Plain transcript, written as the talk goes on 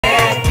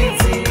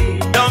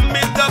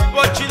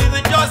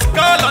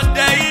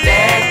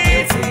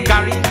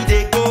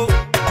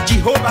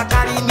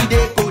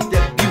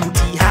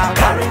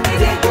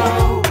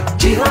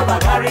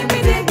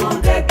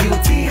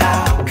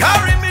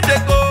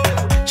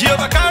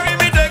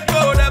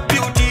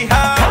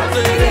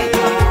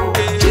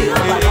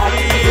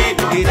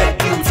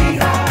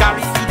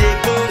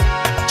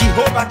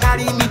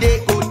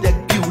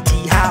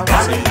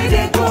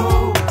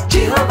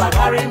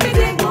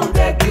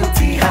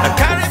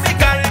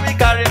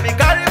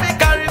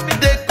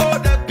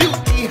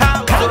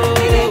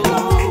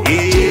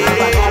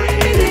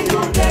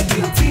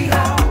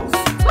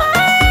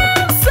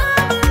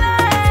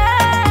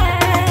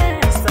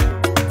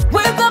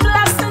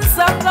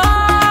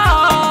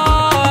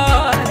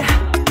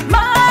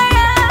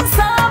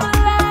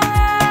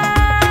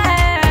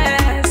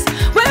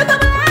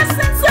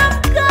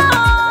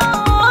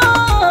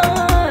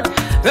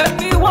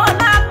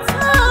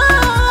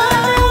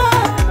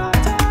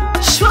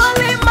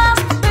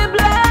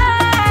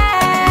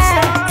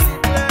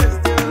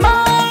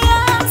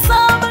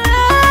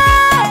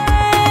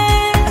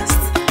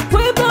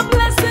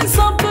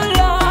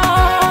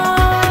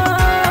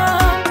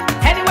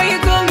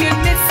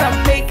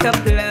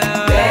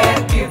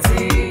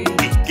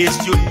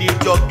case you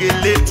need your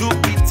gele to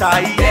be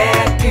tight.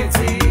 Get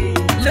beauty.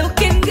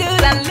 Looking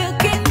good and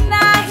looking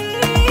nice.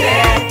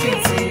 Get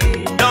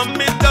beauty. Don't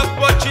miss the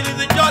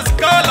opportunity, just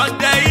call on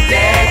day.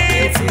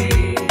 Get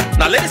beauty.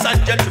 Now, ladies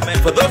and gentlemen,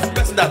 for those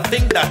persons that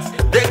think that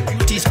their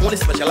beauty is only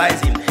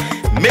specialized in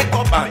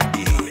makeup and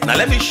hair, now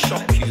let me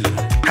shock you.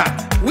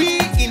 We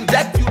in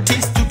that beauty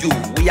studio,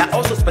 we are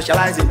also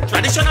specialized in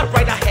traditional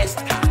bridal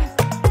hairstyle,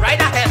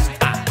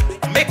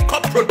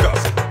 makeup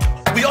products.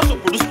 We also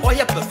produce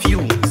oil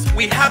perfumes.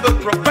 We have a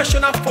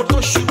professional photo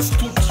shoot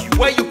studio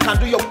where you can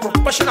do your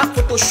professional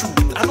photo shoot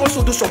and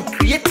also do some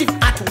creative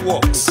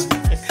artworks.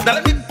 Now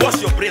let me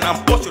bust your brain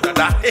and bust your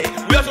dada. Hey,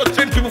 we also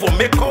train people for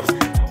makeup,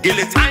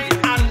 guillotine,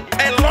 and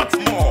a lot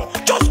more.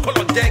 Just call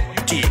on Deck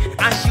Beauty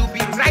and she'll be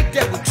right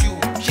there with you.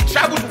 She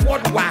travels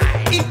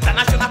worldwide,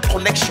 international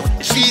connection.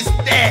 She's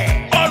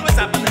there, always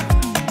available.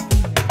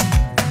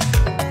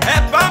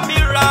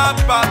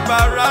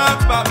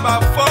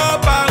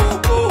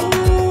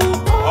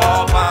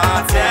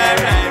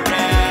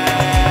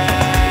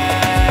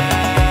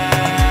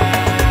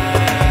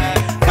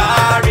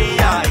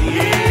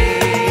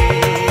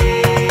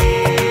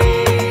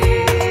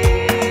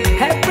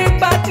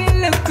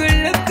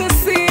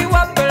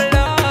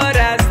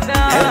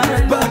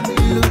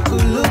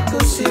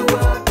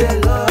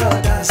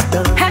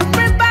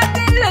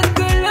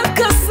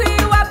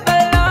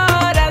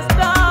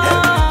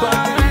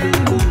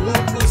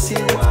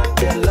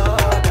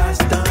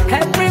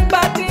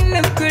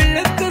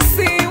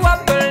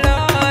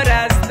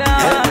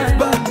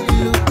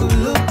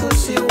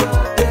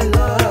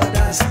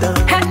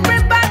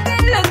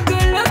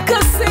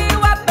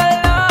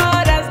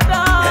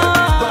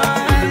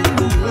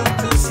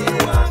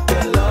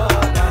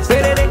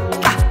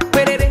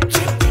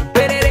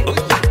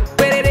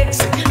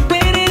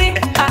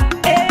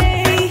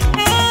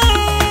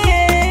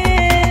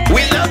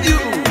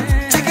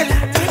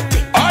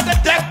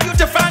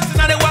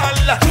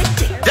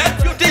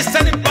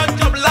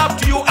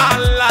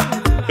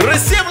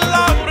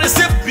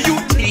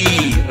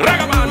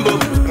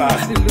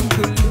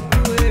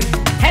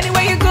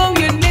 Anywhere you go,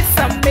 you need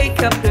some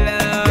makeup,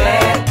 love.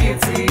 Get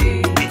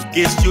beauty. In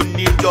case you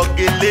need your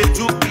gele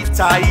to be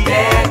tight.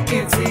 Get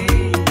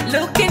beauty.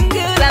 Looking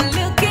good and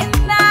looking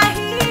nice.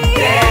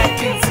 Get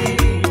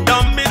beauty.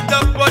 Don't miss the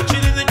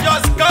opportunity,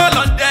 just call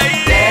on day.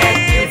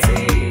 Get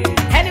beauty.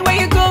 Anywhere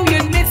you go,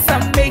 you need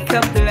some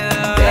makeup,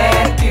 love.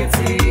 Get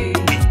beauty.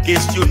 In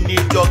case you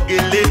need your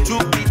gele to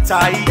be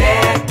tight.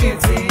 Get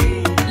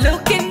beauty.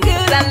 Looking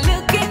good and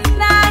looking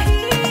nice.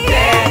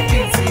 Get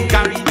beauty.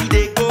 Carry me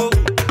they go,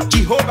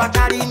 Jehovah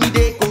carry me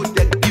they go,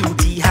 the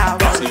beauty house.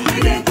 Carry me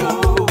they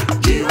go,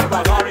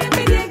 Jehovah carry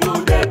me they go,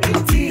 the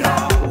beauty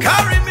house.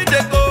 Carry me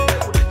they go,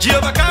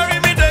 Jehovah carry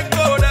me they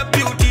go, the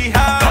beauty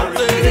house.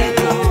 Carry me they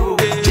go,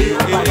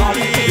 Jehovah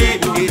carry me they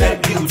go, the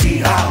beauty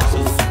house.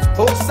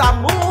 Oh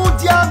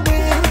Samudia me,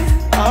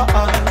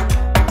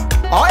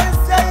 I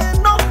say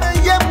no me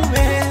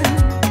yemume.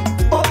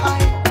 Oh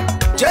I,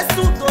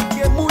 Jesu to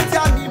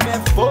yemudia ni me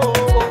fo.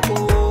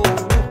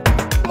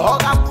 Oh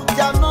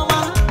Abuja no ma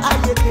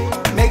ayete,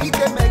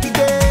 megide.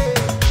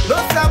 No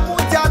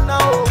Samudia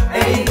now,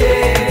 Any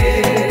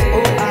day.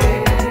 oh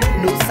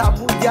I, no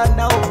Samudia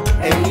now,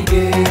 Any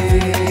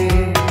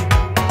day.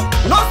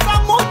 no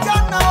Samudia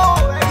now,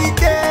 any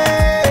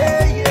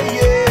day,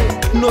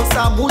 yeah. No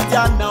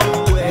Samudia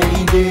now,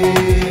 any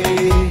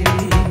day.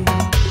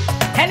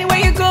 Anywhere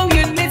you go,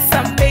 you need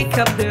some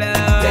makeup,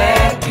 love.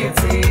 Get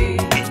beauty.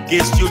 In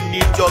case you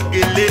need your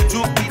gele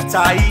to be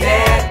tight.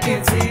 Get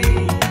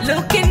beauty.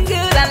 Looking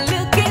good and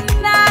looking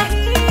nice.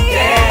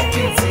 Get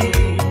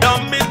beauty.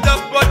 Don't miss the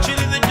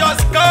opportunity,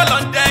 just call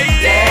on day.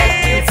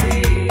 Get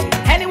beauty.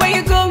 Anywhere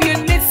you go, you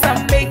need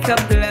some makeup,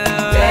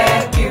 love.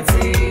 Get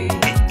beauty.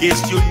 In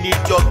case you need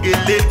your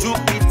gele to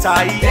be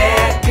tight.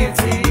 Get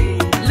beauty.